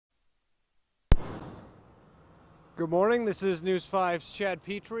Good morning, this is News 5's Chad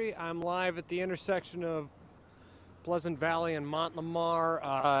Petrie. I'm live at the intersection of Pleasant Valley and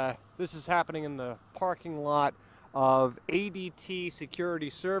Montlimar. This is happening in the parking lot of ADT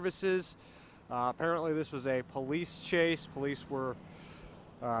Security Services. Apparently this was a police chase. Police were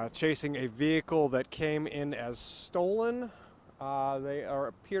chasing a vehicle that came in as stolen. They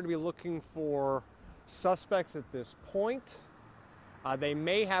appear to be looking for suspects at this point. They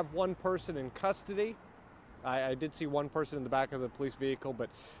may have one person in custody. I did see one person in the back of the police vehicle, but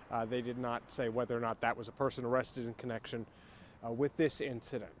they did not say whether or not that was a person arrested in connection with this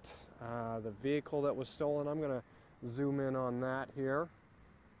incident. The vehicle that was stolen, I'm going to zoom in on that here.